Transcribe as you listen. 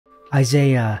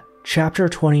Isaiah chapter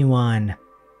 21.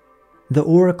 The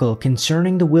oracle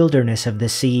concerning the wilderness of the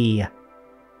sea.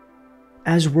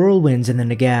 As whirlwinds in the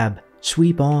Negeb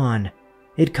sweep on,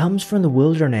 it comes from the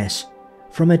wilderness,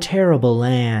 from a terrible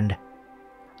land.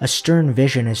 A stern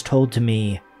vision is told to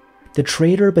me. The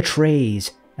traitor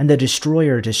betrays, and the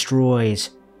destroyer destroys.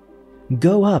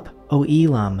 Go up, O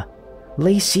Elam.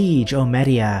 Lay siege, O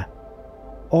Media.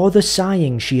 All the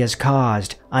sighing she has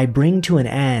caused I bring to an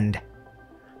end.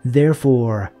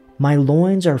 Therefore, my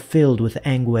loins are filled with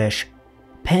anguish.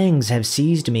 Pangs have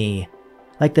seized me,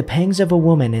 like the pangs of a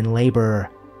woman in labor.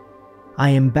 I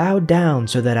am bowed down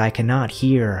so that I cannot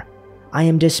hear. I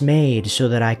am dismayed so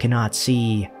that I cannot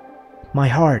see. My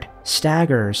heart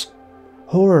staggers.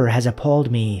 Horror has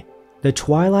appalled me. The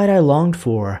twilight I longed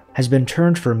for has been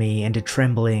turned for me into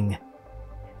trembling.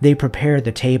 They prepare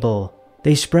the table.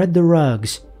 They spread the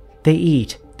rugs. They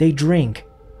eat. They drink.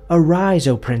 Arise,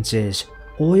 O princes.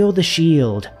 Oil the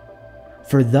shield.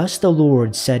 For thus the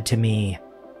Lord said to me,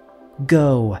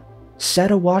 Go,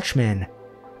 set a watchman.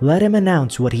 Let him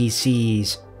announce what he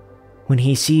sees. When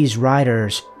he sees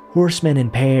riders, horsemen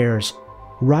in pairs,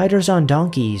 riders on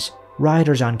donkeys,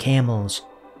 riders on camels,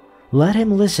 let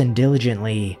him listen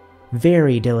diligently,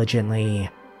 very diligently.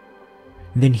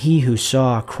 Then he who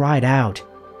saw cried out,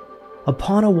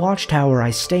 Upon a watchtower I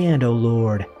stand, O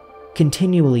Lord,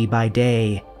 continually by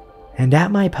day, and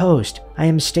at my post I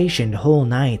am stationed whole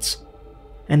nights.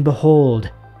 And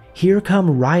behold, here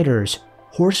come riders,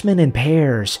 horsemen in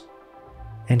pairs.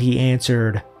 And he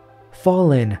answered,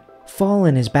 Fallen,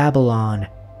 fallen is Babylon,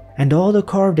 and all the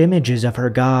carved images of her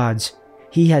gods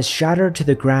he has shattered to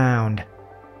the ground.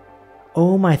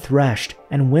 O my threshed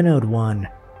and winnowed one,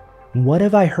 what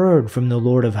have I heard from the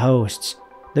Lord of hosts,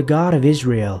 the God of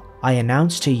Israel, I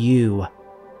announce to you.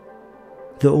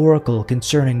 The oracle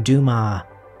concerning Duma.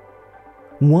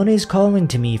 One is calling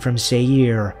to me from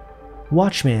Seir,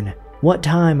 Watchman, what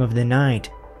time of the night?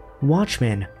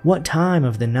 Watchman, what time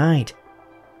of the night?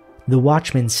 The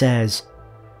watchman says,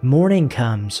 Morning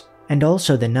comes, and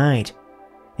also the night.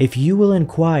 If you will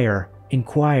inquire,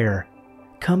 inquire.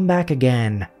 Come back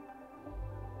again.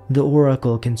 The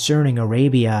oracle concerning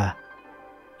Arabia.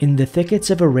 In the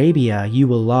thickets of Arabia you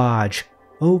will lodge,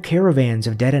 O caravans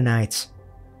of Dedanites.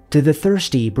 To the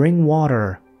thirsty bring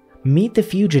water. Meet the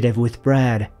fugitive with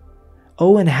bread,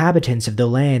 O inhabitants of the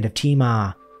land of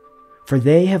Tema, for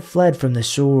they have fled from the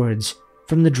swords,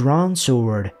 from the drawn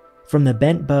sword, from the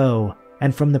bent bow,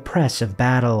 and from the press of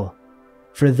battle.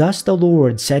 For thus the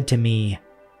Lord said to me,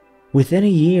 Within a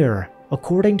year,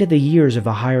 according to the years of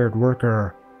a hired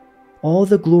worker, all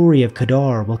the glory of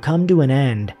Kedar will come to an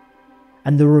end,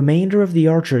 and the remainder of the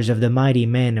archers of the mighty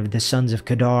men of the sons of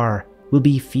Kedar will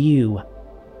be few.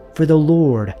 For the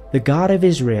Lord, the God of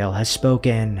Israel, has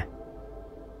spoken.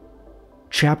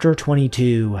 Chapter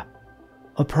 22.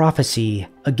 A prophecy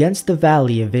against the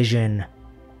valley of vision.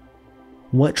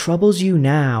 What troubles you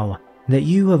now, that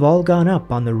you have all gone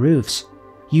up on the roofs,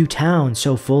 you town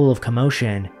so full of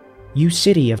commotion, you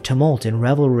city of tumult and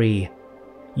revelry?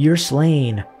 Your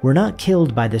slain were not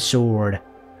killed by the sword,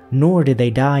 nor did they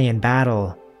die in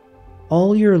battle.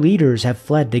 All your leaders have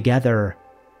fled together.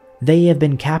 They have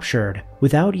been captured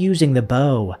without using the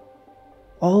bow.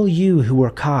 All you who were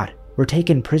caught were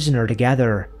taken prisoner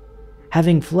together,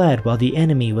 having fled while the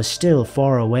enemy was still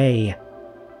far away.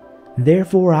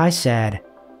 Therefore I said,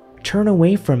 Turn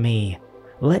away from me,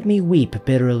 let me weep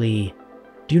bitterly.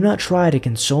 Do not try to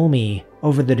console me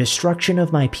over the destruction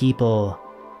of my people.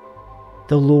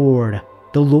 The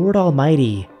Lord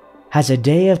Almighty, has a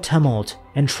day of tumult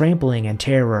and trampling and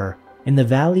terror in the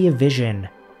valley of vision,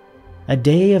 a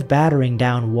day of battering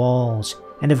down walls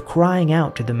and of crying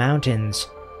out to the mountains.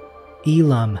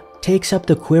 Elam takes up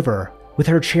the quiver with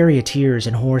her charioteers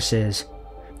and horses.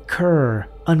 Kir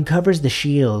uncovers the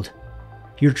shield.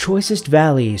 Your choicest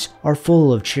valleys are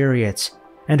full of chariots,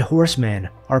 and horsemen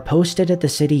are posted at the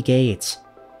city gates.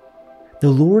 The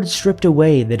Lord stripped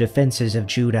away the defenses of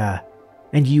Judah,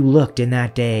 and you looked in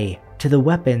that day to the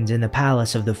weapons in the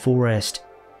palace of the forest.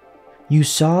 You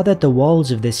saw that the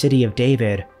walls of the city of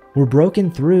David were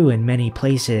broken through in many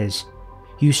places.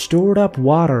 You stored up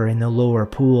water in the lower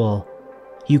pool.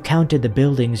 You counted the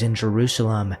buildings in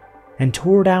Jerusalem and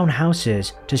tore down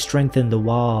houses to strengthen the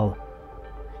wall.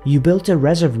 You built a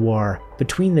reservoir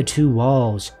between the two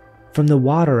walls from the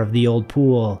water of the old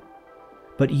pool.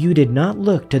 But you did not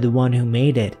look to the one who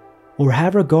made it, or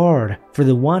have regard for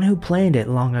the one who planned it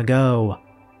long ago.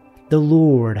 The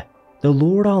Lord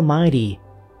Almighty,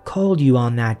 called you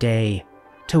on that day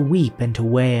to weep and to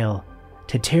wail,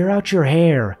 to tear out your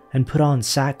hair and put on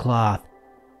sackcloth.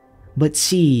 But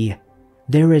see,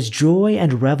 there is joy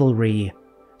and revelry,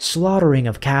 slaughtering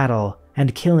of cattle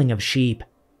and killing of sheep,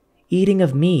 eating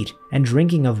of meat and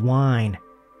drinking of wine.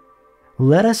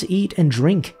 Let us eat and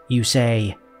drink, you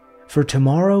say, for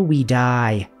tomorrow we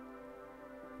die.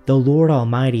 The Lord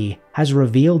Almighty has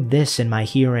revealed this in my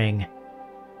hearing.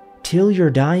 Till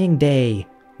your dying day,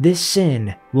 this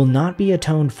sin will not be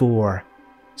atoned for,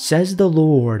 says the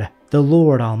Lord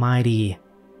Almighty.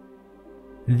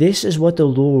 This is what the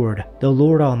Lord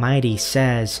Almighty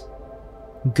says.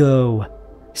 Go,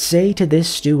 say to this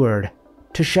steward,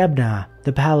 to Shebna,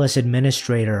 the palace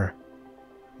administrator,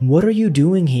 what are you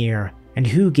doing here, and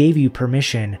who gave you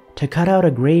permission to cut out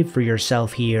a grave for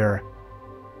yourself here,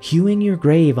 hewing your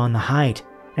grave on the height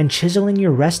and chiseling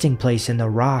your resting place in the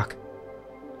rock?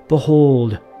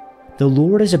 Behold, the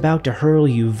Lord is about to hurl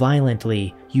you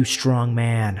violently, you strong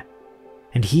man,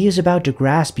 and he is about to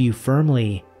grasp you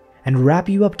firmly and wrap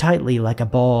you up tightly like a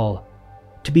ball,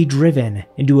 to be driven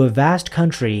into a vast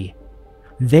country.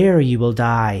 There you will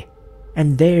die,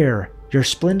 and there your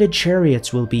splendid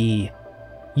chariots will be.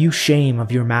 You shame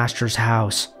of your master's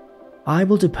house, I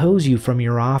will depose you from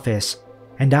your office,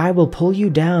 and I will pull you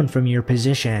down from your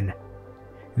position.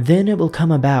 Then it will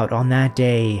come about on that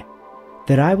day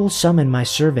that I will summon my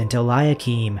servant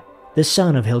Eliakim, the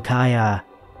son of Hilkiah,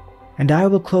 and I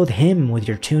will clothe him with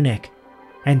your tunic,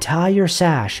 and tie your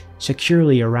sash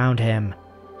securely around him.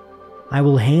 I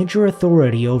will hand your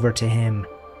authority over to him,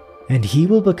 and he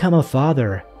will become a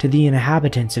father to the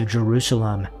inhabitants of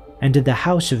Jerusalem and to the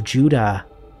house of Judah.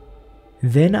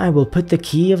 Then I will put the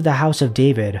key of the house of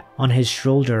David on his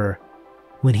shoulder.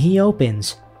 When he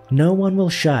opens, no one will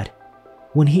shut.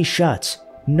 When he shuts,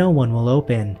 no one will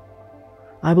open.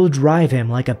 I will drive him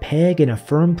like a peg in a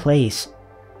firm place,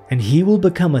 and he will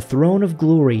become a throne of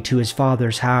glory to his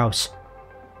father's house.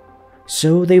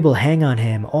 So they will hang on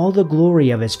him all the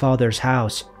glory of his father's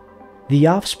house, the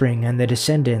offspring and the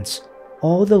descendants,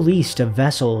 all the least of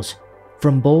vessels,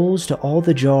 from bowls to all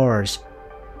the jars.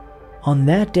 On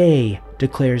that day,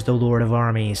 declares the Lord of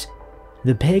armies,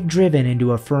 the peg driven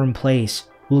into a firm place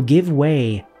will give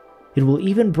way, it will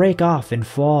even break off and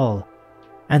fall,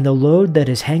 and the load that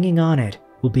is hanging on it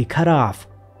will be cut off,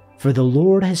 for the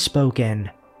Lord has spoken.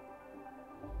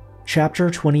 Chapter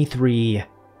 23.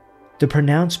 The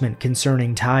pronouncement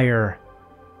concerning Tyre.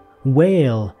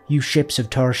 Wail, you ships of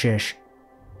Tarshish,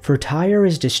 for Tyre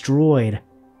is destroyed,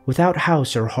 without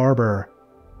house or harbor.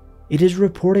 It is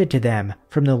reported to them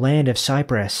from the land of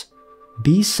Cyprus,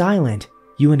 be silent,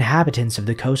 you inhabitants of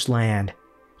the coastland,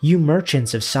 you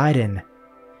merchants of Sidon.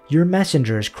 Your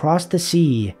messengers crossed the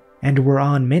sea and were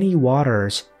on many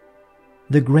waters.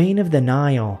 The grain of the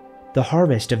Nile, the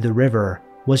harvest of the river,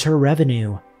 was her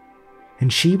revenue,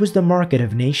 and she was the market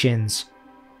of nations.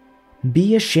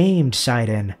 Be ashamed,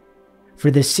 Sidon, for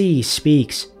the sea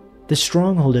speaks, the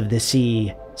stronghold of the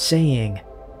sea, saying,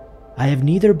 I have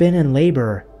neither been in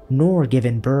labor nor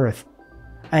given birth.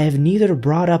 I have neither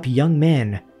brought up young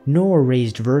men nor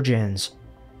raised virgins.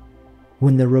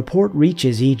 When the report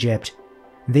reaches Egypt,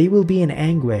 they will be in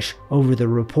anguish over the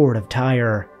report of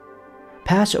Tyre.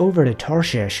 Pass over to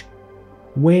Tarshish.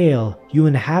 Wail, you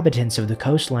inhabitants of the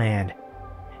coastland.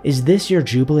 Is this your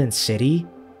jubilant city,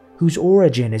 whose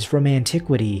origin is from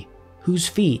antiquity, whose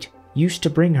feet used to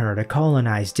bring her to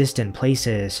colonize distant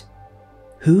places?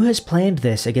 Who has planned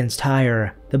this against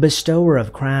Tyre, the bestower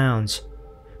of crowns?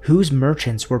 Whose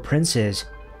merchants were princes,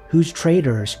 whose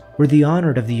traders were the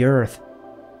honored of the earth?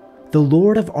 The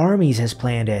Lord of armies has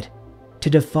planned it, to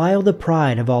defile the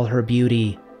pride of all her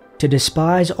beauty, to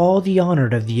despise all the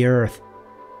honored of the earth.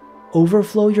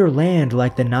 Overflow your land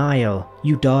like the Nile,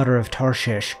 you daughter of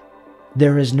Tarshish.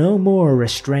 There is no more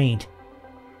restraint.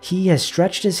 He has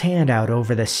stretched his hand out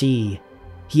over the sea.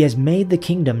 He has made the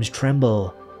kingdoms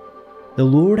tremble. The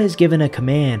Lord has given a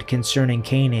command concerning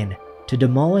Canaan to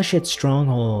demolish its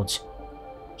strongholds.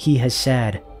 He has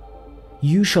said,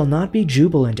 You shall not be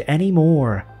jubilant any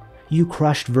more, you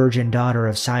crushed virgin daughter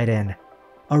of Sidon.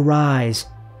 Arise,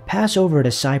 pass over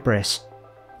to Cyprus.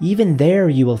 Even there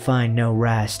you will find no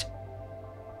rest.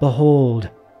 Behold,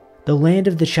 the land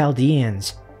of the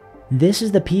Chaldeans. This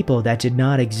is the people that did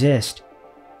not exist.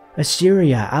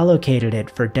 Assyria allocated it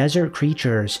for desert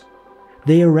creatures.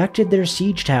 They erected their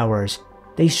siege towers.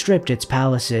 They stripped its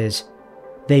palaces.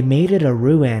 They made it a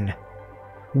ruin.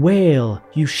 Wail,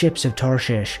 you ships of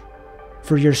Tarshish,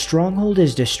 for your stronghold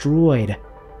is destroyed.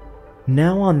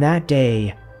 Now on that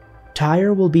day,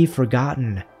 Tyre will be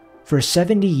forgotten, for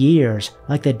 70 years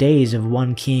like the days of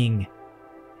one king.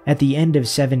 At the end of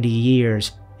 70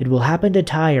 years, it will happen to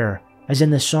Tyre as in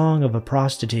the song of a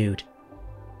prostitute.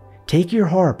 Take your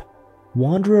harp,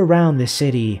 wander around the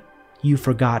city, you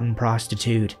forgotten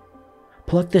prostitute.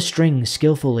 Pluck the strings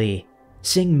skillfully,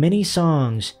 sing many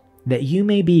songs, that you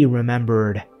may be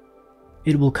remembered.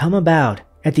 It will come about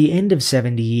at the end of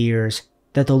 70 years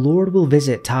that the Lord will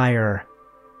visit Tyre.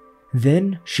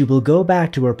 Then she will go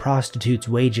back to her prostitute's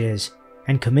wages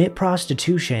and commit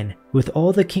prostitution with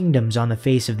all the kingdoms on the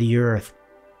face of the earth.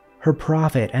 Her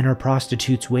profit and her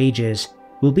prostitute's wages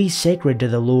will be sacred to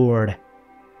the Lord.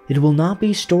 It will not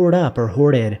be stored up or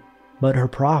hoarded, but her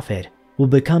profit will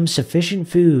become sufficient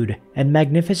food and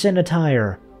magnificent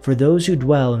attire for those who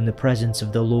dwell in the presence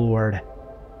of the Lord.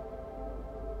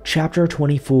 Chapter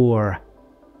 24.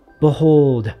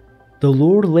 Behold, the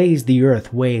Lord lays the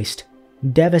earth waste,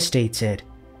 devastates it,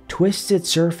 twists its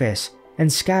surface,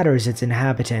 and scatters its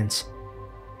inhabitants.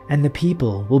 And the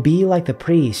people will be like the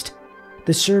priest,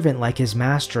 the servant like his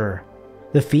master,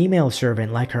 the female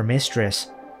servant like her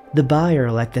mistress, the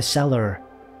buyer like the seller,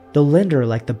 the lender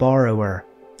like the borrower,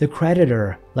 the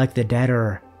creditor like the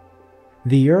debtor.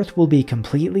 The earth will be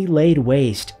completely laid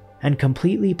waste and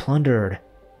completely plundered,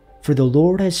 for the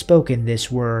Lord has spoken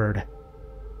this word.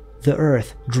 The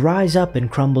earth dries up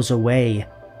and crumbles away.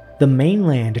 The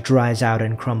mainland dries out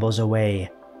and crumbles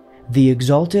away. The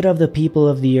exalted of the people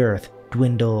of the earth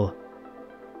dwindle.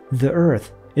 The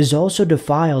earth is also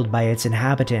defiled by its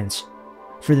inhabitants,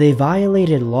 for they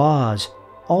violated laws,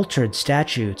 altered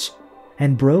statutes,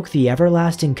 and broke the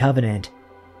everlasting covenant.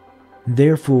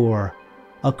 Therefore,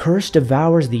 a curse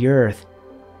devours the earth,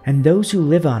 and those who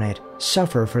live on it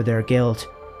suffer for their guilt.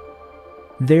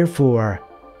 Therefore,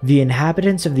 the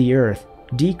inhabitants of the earth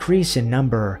decrease in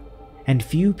number, and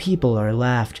few people are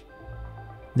left.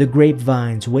 The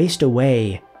grapevines waste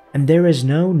away, and there is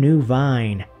no new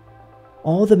vine.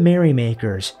 All the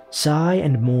merrymakers sigh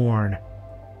and mourn.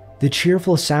 The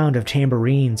cheerful sound of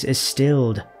tambourines is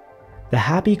stilled. The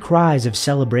happy cries of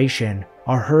celebration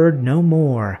are heard no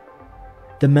more.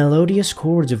 The melodious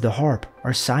chords of the harp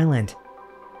are silent.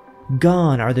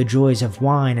 Gone are the joys of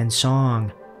wine and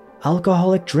song.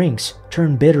 Alcoholic drinks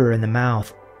turn bitter in the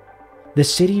mouth. The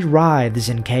city writhes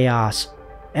in chaos.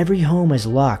 Every home is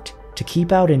locked to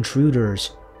keep out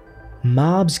intruders.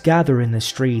 Mobs gather in the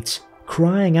streets,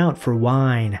 crying out for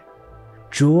wine.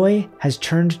 Joy has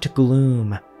turned to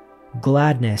gloom.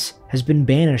 Gladness has been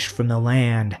banished from the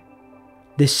land.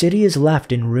 The city is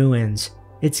left in ruins,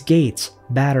 its gates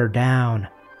battered down.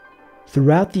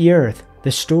 Throughout the earth,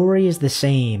 the story is the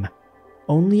same.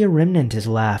 Only a remnant is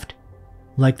left,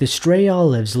 like the stray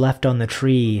olives left on the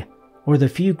tree, or the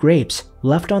few grapes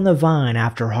left on the vine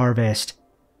after harvest.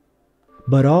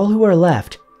 But all who are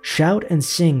left shout and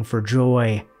sing for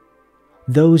joy.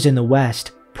 Those in the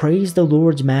west praise the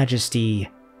Lord's majesty.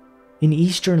 In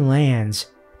eastern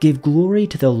lands, give glory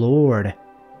to the Lord.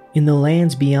 In the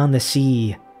lands beyond the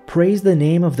sea, praise the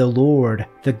name of the Lord,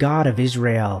 the God of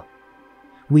Israel.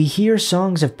 We hear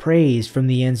songs of praise from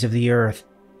the ends of the earth,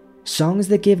 songs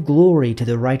that give glory to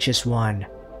the righteous one.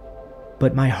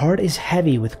 But my heart is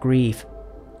heavy with grief.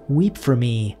 Weep for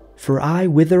me, for I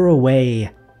wither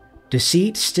away.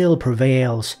 Deceit still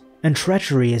prevails, and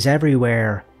treachery is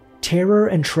everywhere. Terror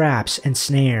and traps and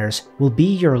snares will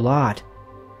be your lot,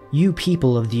 you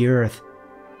people of the earth.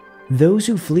 Those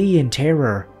who flee in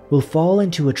terror will fall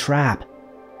into a trap,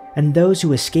 and those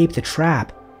who escape the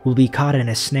trap will be caught in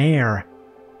a snare.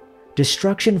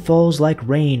 Destruction falls like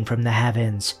rain from the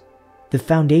heavens. The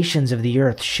foundations of the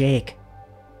earth shake.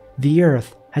 The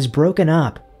earth has broken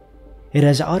up. It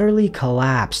has utterly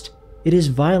collapsed. It is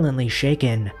violently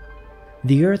shaken.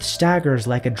 The earth staggers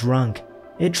like a drunk.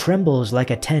 It trembles like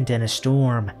a tent in a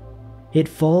storm. It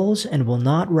falls and will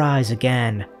not rise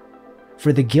again,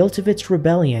 for the guilt of its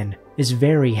rebellion is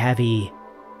very heavy.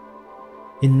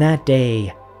 In that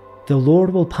day, the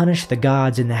Lord will punish the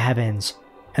gods in the heavens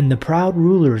and the proud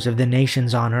rulers of the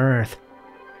nations on earth.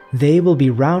 They will be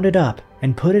rounded up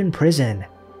and put in prison.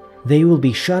 They will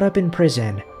be shut up in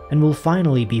prison and will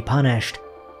finally be punished.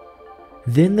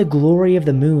 Then the glory of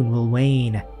the moon will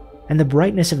wane, and the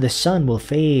brightness of the sun will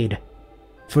fade.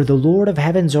 For the Lord of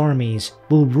heaven's armies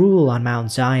will rule on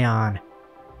Mount Zion.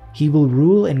 He will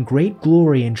rule in great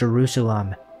glory in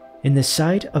Jerusalem, in the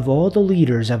sight of all the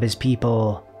leaders of his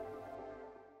people.